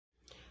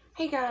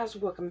Hey guys,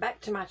 welcome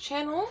back to my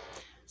channel.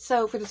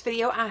 So for this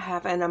video I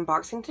have an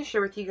unboxing to share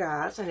with you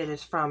guys, and it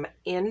is from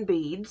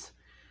Beads.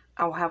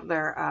 I will have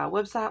their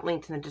website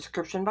linked in the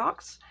description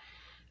box,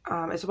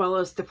 as well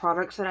as the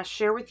products that I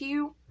share with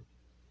you.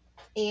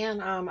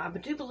 And I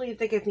do believe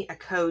they gave me a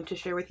code to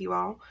share with you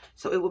all,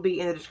 so it will be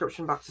in the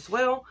description box as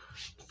well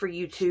for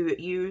you to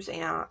use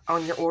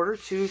on your order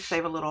to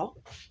save a little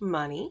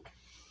money.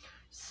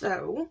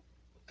 So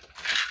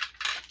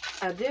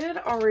I did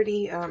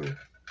already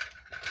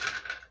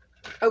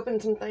open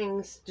some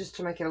things just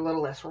to make it a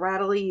little less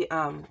rattly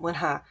when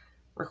I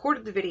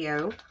recorded the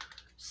video.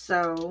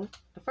 So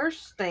the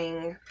first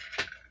thing,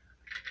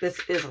 this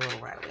is a little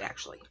rattly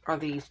actually, are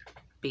these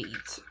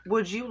beads.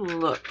 Would you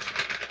look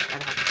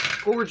at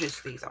how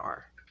gorgeous these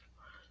are?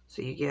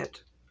 So you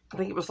get, I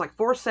think it was like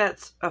 4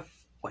 sets of,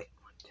 wait,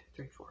 1, 2,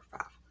 3, 4,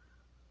 5.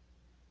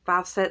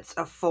 5 sets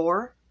of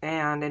 4,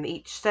 and in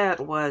each set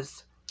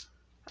was,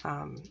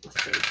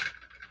 let's see,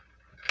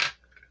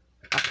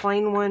 a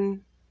plain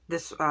one,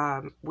 this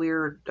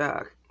weird,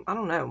 I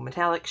don't know,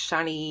 metallic,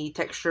 shiny,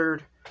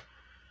 textured,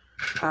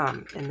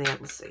 and then,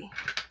 let's see,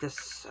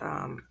 this,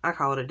 I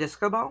call it a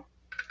disco ball,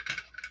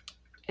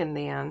 and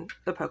then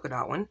the polka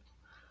dot one.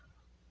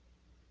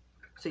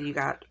 So you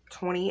got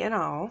 20 in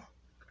all,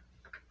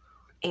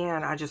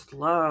 and I just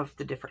love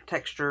the different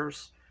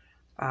textures,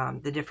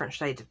 the different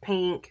shades of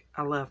pink.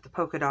 I love the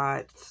polka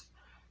dots,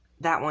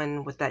 that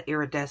one with that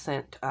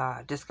iridescent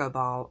disco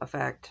ball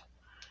effect,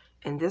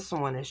 and this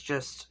one is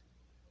just,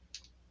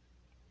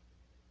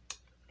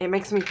 it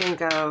makes me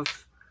think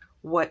of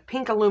what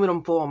pink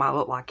aluminum foil might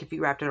look like if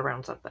you wrapped it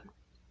around something.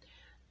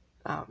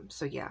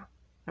 So yeah,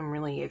 I'm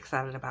really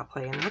excited about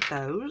playing with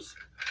those.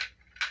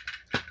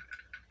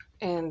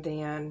 And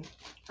then,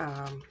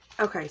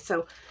 okay,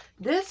 so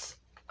this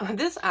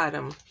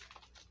item,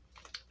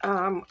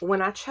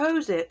 when I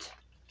chose it,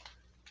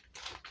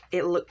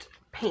 it looked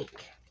pink.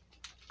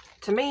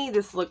 To me,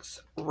 this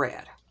looks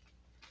red.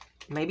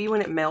 Maybe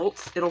when it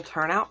melts, it'll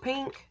turn out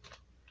pink.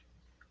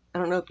 I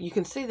don't know if you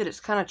can see that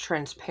it's kind of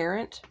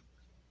transparent.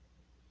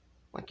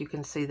 Like you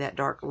can see that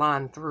dark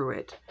line through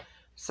it.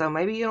 So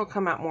maybe it'll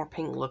come out more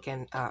pink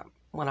looking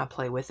when I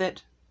play with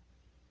it.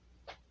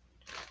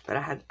 But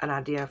I had an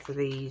idea for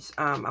these.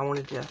 I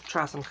wanted to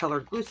try some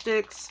colored glue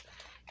sticks.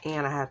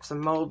 And I have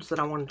some molds that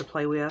I wanted to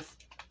play with.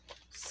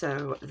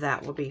 So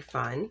that will be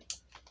fun.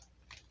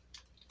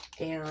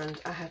 And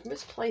I have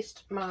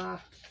misplaced my,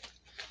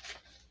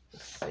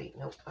 let's see,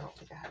 nope, I don't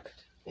think I have it.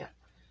 Yeah.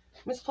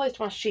 Misplaced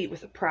my sheet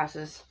with the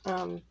prices,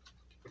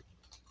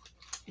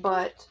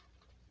 but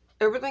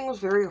everything was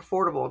very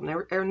affordable.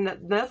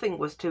 Nothing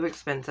was too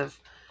expensive.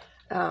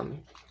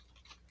 And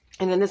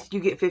then this, you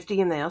get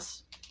 50 in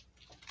this,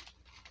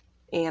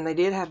 and they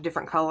did have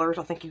different colors.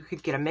 I think you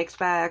could get a mixed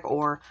bag,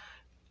 or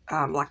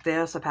like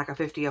this, a pack of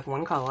 50 of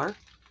one color.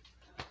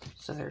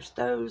 So there's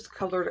those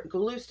colored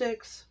glue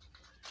sticks,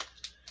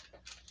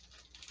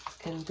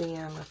 and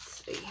then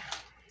let's see.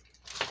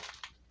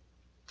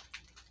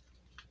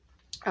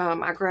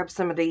 I grabbed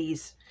some of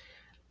these,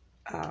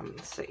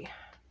 let's see,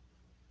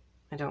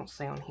 I don't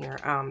say on here,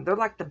 they're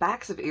like the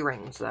backs of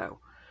earrings though,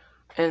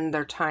 and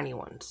they're tiny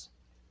ones,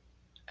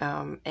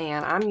 and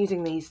I'm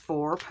using these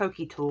for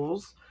pokey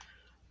tools.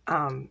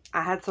 I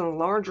had some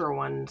larger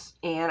ones,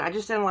 and I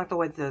just didn't like the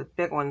way the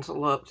big ones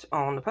looked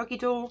on the pokey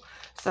tool,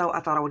 so I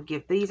thought I would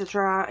give these a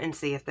try and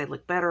see if they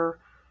look better.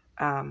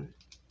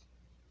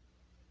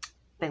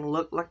 They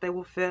look like they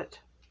will fit.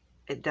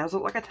 It does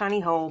look like a tiny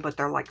hole, but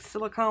they're like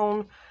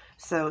silicone,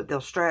 so they'll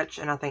stretch,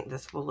 and I think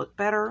this will look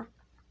better.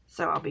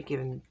 So I'll be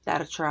giving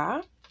that a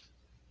try.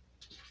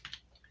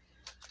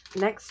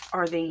 Next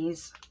are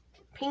these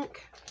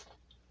pink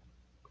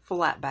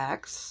flat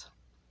backs.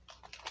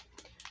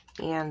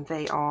 And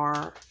they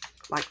are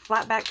like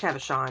flat back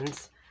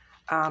cabachons,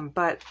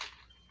 but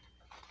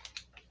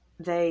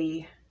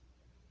they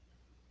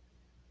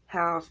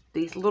have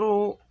these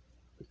little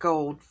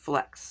gold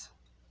flecks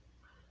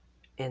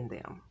in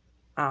them.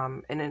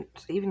 And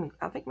it's even,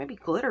 I think, maybe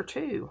glitter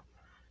too.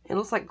 It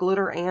looks like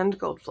glitter and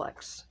gold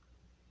flecks.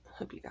 I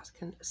hope you guys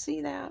can see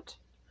that.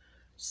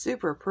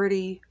 Super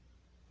pretty.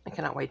 I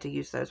cannot wait to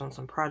use those on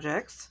some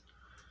projects.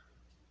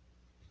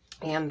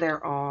 And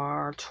there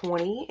are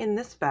 20 in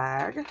this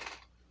bag.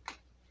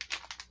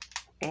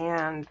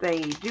 And they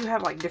do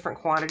have like different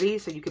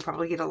quantities, so you could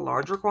probably get a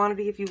larger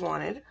quantity if you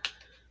wanted.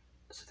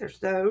 So there's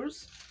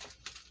those.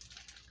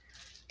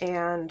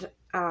 And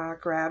I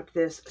grabbed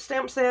this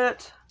stamp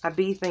set, a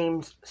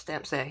bee-themed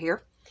stamp set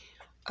here.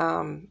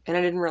 And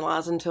I didn't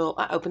realize until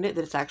I opened it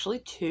that it's actually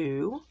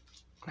 2.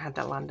 I had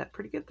that lined up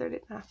pretty good there,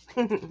 didn't I?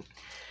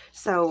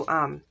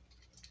 So,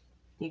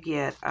 you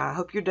get,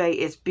 hope your day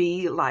is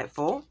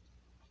bee-lightful.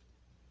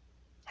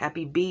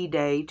 Happy bee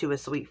day to a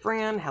sweet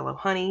friend. Hello,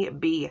 honey.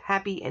 Be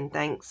happy and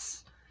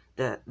thanks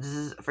the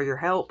zzz for your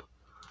help.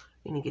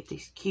 And you get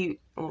these cute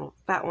little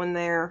fat one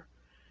there.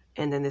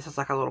 And then this is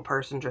like a little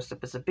person dressed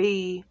up as a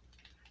bee.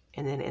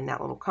 And then in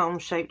that little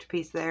cone-shaped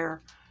piece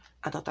there,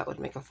 I thought that would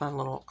make a fun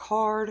little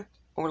card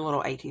or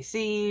little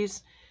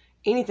ATCs.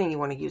 Anything you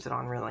want to use it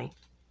on, really.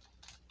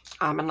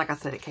 And like I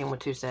said, it came with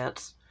 2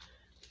 sets.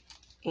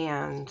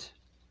 And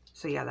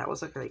so yeah, that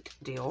was a great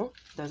deal.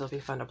 Those will be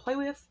fun to play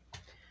with.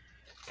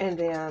 And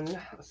then,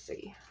 let's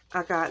see,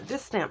 I got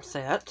this stamp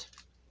set.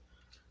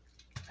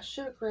 I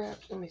should have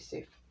grabbed, let me see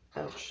if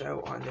it'll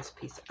show on this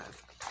piece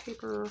of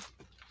paper.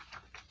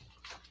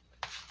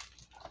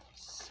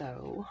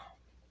 So,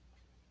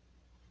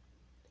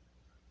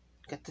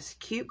 got this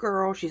cute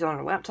girl. She's on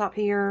her laptop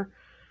here.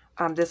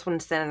 This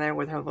one's standing there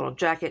with her little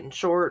jacket and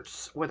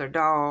shorts with her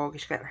dog.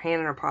 She's got her hand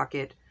in her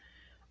pocket.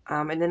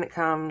 And then it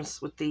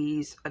comes with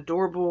these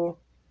adorable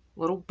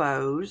little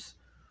bows.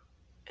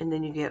 And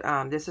then you get,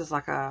 this is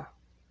like a,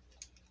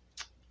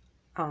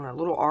 I don't know,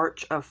 little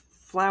arch of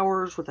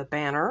flowers with a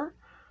banner.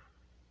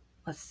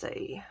 Let's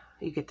see.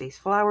 You get these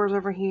flowers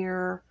over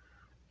here.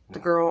 The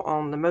girl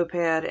on the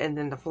moped, and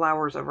then the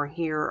flowers over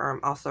here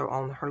are also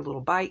on her little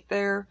bike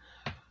there.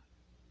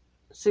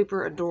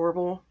 Super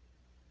adorable.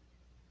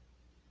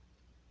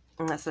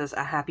 And that says,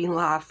 a happy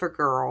life for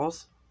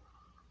girls.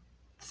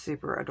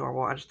 Super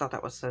adorable. I just thought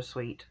that was so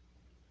sweet.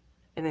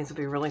 And these will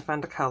be really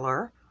fun to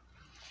color.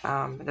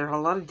 There's a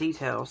lot of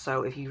detail,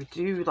 so if you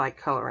do like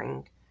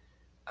coloring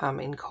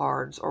in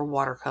cards or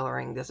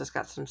watercoloring, this has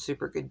got some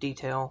super good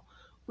detail.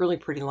 Really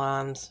pretty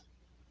lines.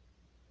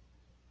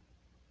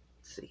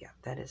 So yeah,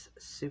 that is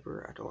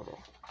super adorable.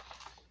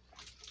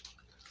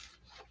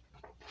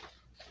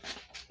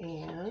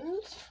 And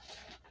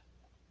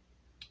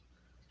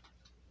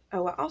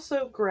oh, I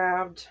also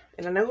grabbed,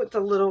 and I know it's a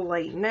little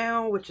late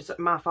now, which is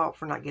my fault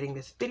for not getting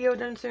this video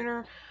done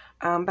sooner,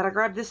 but I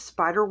grabbed this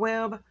spider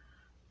web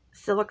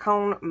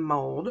silicone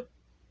mold.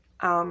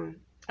 I've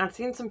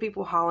seen some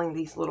people hauling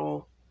these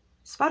little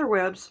spider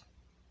webs,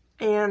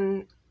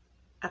 and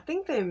I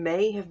think they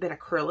may have been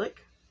acrylic,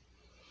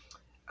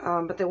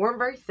 but they weren't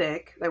very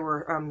thick. They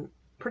were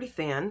pretty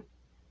thin,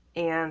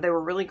 and they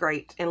were really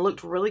great and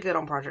looked really good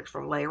on projects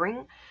for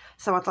layering.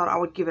 So I thought I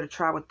would give it a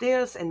try with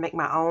this and make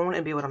my own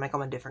and be able to make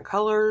them in different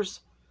colors.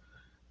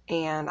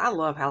 And I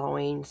love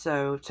Halloween,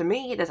 so to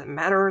me it doesn't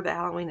matter that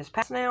Halloween is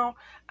past now.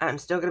 I'm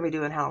still going to be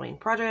doing Halloween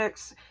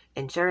projects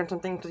and sharing some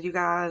things with you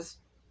guys.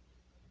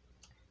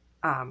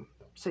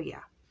 So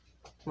yeah,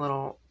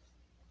 little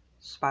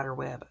spider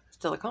web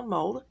silicone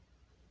mold.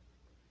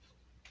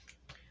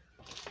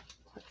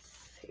 Let's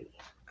see.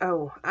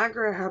 Oh, I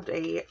grabbed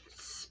a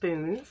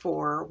spoon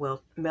for,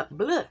 well,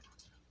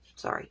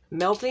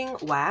 melting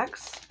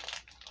wax.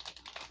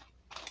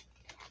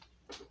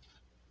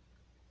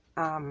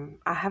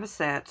 I have a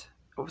set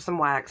with some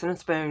wax and a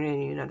spoon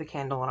and, you know, the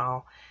candle and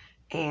all.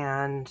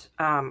 And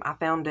I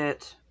found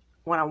it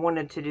when I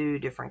wanted to do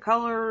different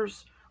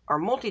colors or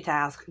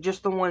multitask,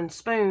 just the one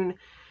spoon.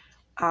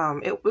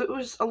 It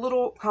was a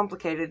little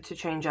complicated to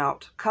change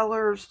out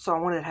colors, so I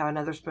wanted to have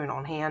another spoon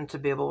on hand to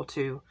be able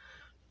to,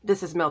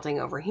 this is melting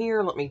over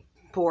here, let me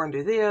pour and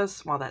do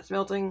this while that's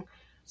melting.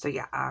 So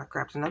yeah, I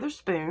grabbed another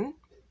spoon.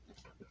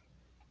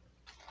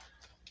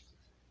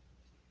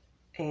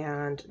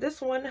 And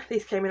this one,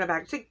 these came in a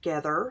bag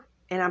together,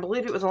 and I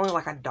believe it was only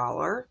like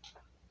 $1,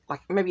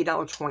 like maybe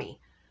 $1.20.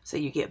 So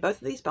you get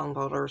both of these bone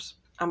folders.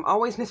 I'm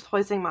always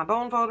misplacing my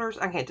bone folders.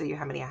 I can't tell you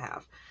how many I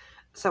have.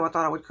 So I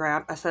thought I would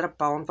grab a set of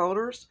bone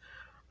folders.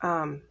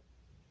 And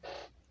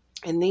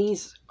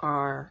these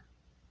are,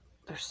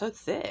 they're so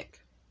thick.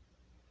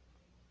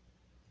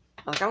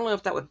 Like, I don't know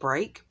if that would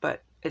break,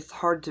 but it's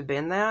hard to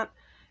bend that.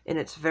 And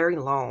it's very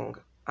long.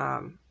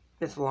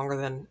 It's longer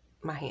than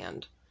my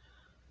hand.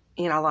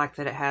 And I like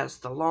that it has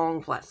the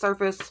long flat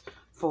surface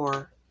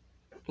for,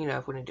 you know,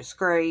 if we need to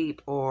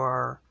scrape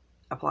or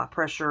apply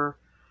pressure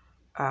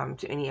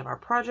to any of our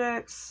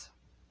projects.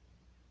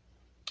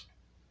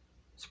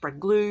 Spread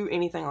glue,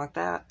 anything like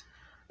that.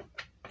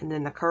 And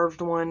then the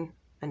curved one,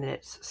 and then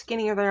it's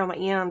skinnier there on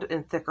the end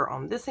and thicker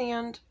on this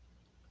end.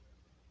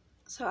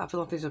 So I feel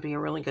like these would be a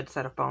really good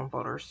set of bone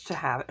folders to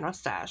have in my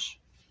stash.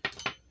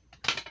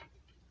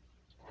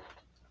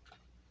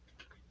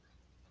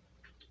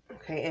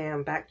 Okay,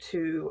 and back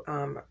to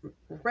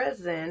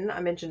resin.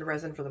 I mentioned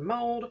resin for the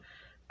mold.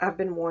 I've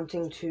been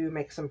wanting to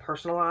make some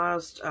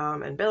personalized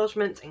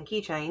embellishments and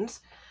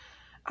keychains,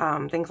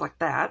 things like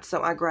that.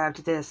 So I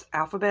grabbed this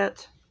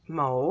alphabet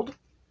mold.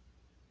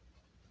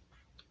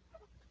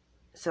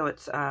 So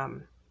it's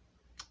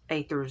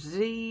A through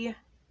Z,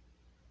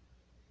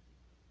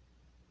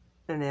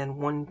 and then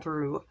 1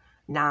 through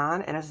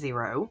 9 and a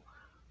 0.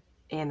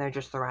 And they're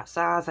just the right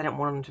size. I didn't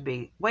want them to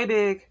be way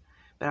big,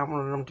 but I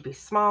wanted them to be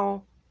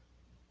small.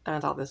 And I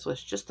thought this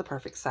was just the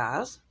perfect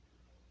size.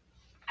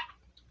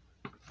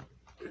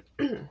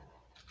 Let's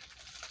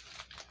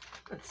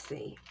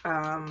see.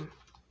 I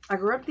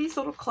grabbed these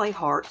little clay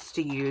hearts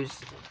to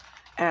use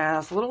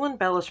as little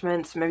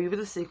embellishments, maybe with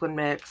a sequin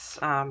mix,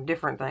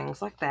 different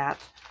things like that.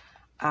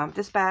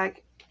 This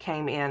bag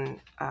came in,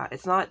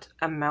 it's not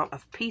amount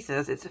of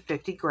pieces, it's a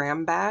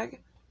 50-gram bag.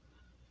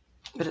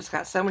 But it's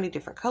got so many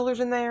different colors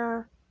in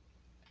there.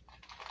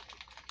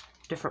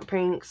 Different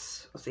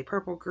pinks. Let's see,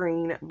 purple,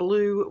 green,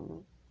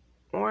 blue,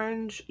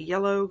 orange,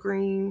 yellow,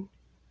 green.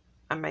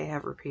 I may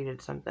have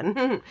repeated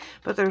something.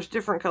 But there's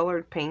different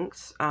colored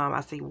pinks.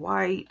 I see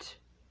white.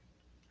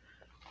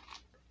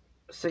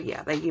 So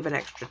yeah, they give an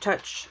extra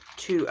touch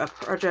to a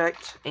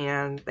project,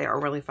 and they are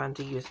really fun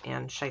to use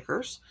in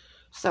shakers.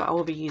 So I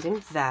will be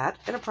using that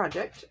in a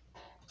project.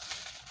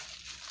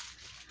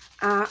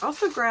 I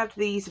also grabbed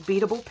these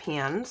Beadable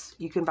pens.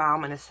 You can buy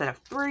them in a set of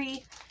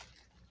 3.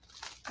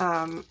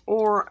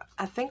 Or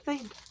I think they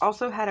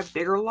also had a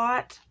bigger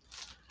lot.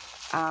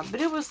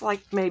 But it was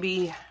like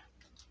maybe,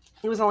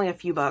 it was only a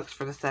few bucks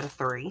for the set of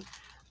 3.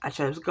 I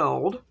chose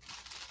gold.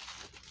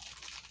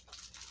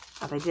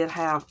 They did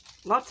have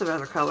lots of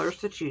other colors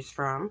to choose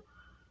from.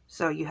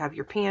 So you have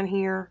your pen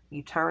here,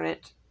 you turn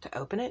it to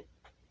open it.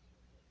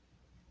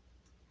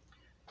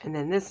 And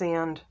then this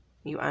end,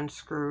 you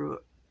unscrew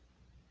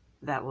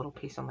that little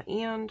piece on the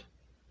end.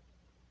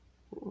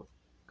 Ooh,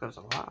 goes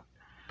a lot.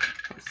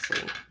 Let's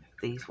see if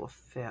these will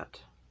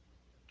fit.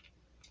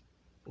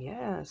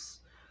 Yes.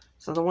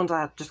 So the ones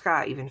I just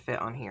got even fit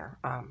on here.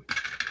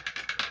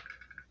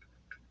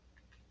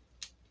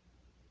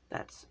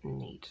 That's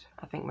neat.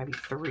 I think maybe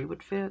 3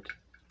 would fit.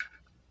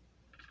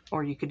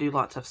 Or you could do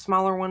lots of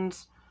smaller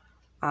ones.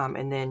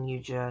 And then you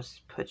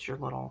just put your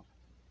little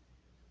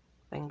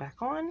thing back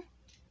on.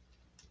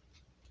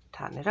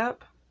 Tighten it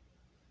up.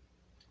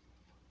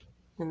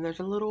 And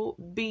there's a little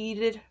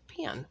beaded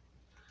pen.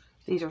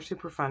 These are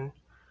super fun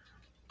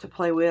to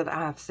play with.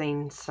 I have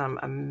seen some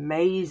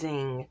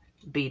amazing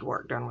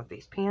beadwork done with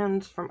these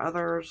pens from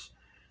others.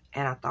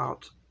 And I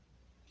thought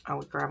I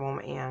would grab them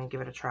and give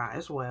it a try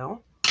as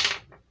well.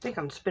 I think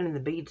I'm spinning the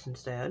beads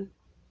instead.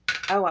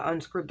 Oh, I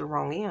unscrewed the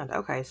wrong end.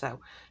 Okay, so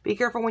be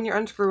careful when you're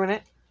unscrewing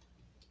it.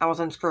 I was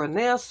unscrewing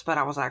this, but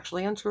I was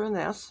actually unscrewing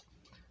this.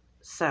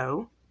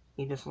 So,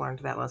 you just learned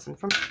that lesson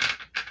from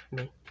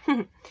me.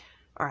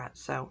 Alright,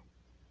 so.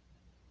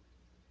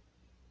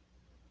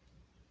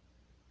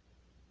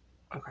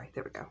 Okay,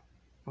 there we go.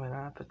 When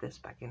I put this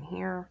back in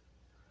here,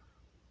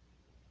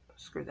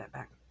 screw that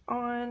back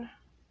on.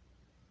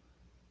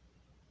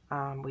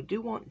 We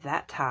do want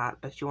that tight,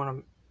 but you want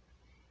to,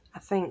 I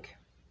think,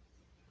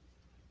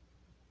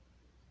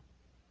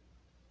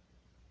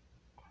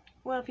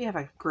 well, if you have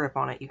a grip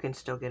on it, you can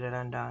still get it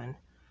undone,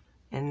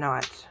 and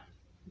not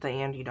the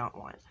end you don't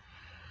want.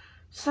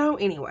 So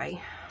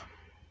anyway,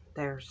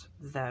 there's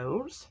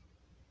those.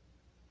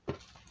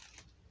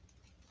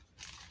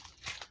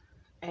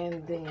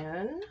 And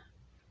then,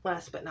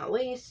 last but not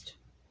least,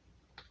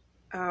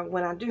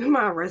 when I do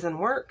my resin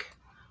work,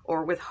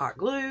 or with hot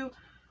glue,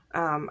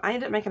 I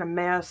end up making a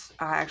mess.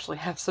 I actually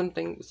have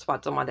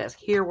spots on my desk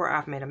here where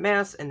I've made a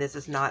mess, and this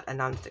is not a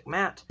nonstick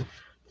mat.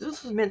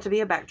 This was meant to be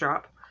a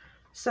backdrop.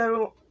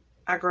 So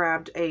I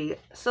grabbed a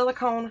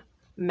silicone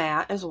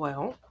mat as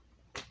well.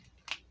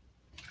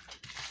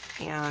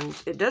 And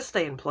it does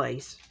stay in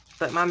place,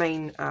 but my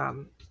main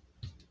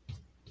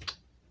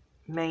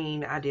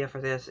idea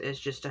for this is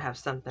just to have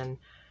something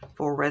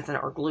for resin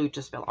or glue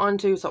to spill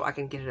onto so I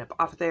can get it up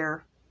off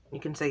there.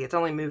 You can see it's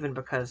only moving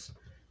because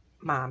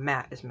my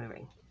mat is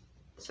moving.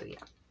 So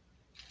yeah,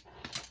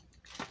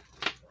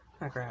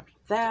 I grabbed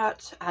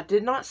that. I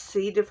did not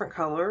see different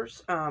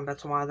colors.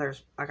 That's why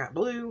I got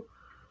blue.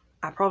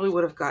 I probably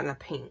would have gotten a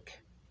pink.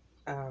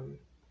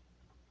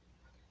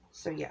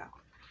 So yeah,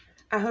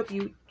 I hope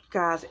you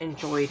guys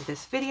enjoyed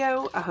this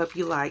video. I hope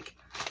you like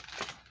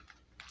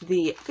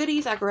the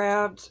goodies I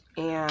grabbed,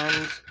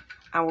 and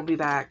I will be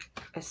back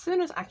as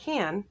soon as I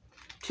can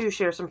to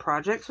share some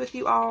projects with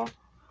you all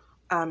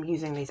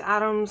using these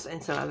items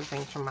and some other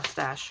things from my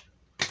stash.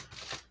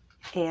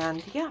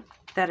 And yeah,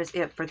 that is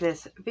it for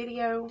this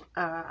video.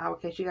 I will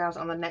catch you guys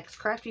on the next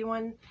crafty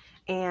one,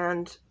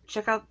 and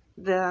check out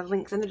the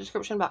links in the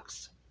description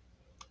box.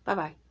 Bye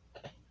bye.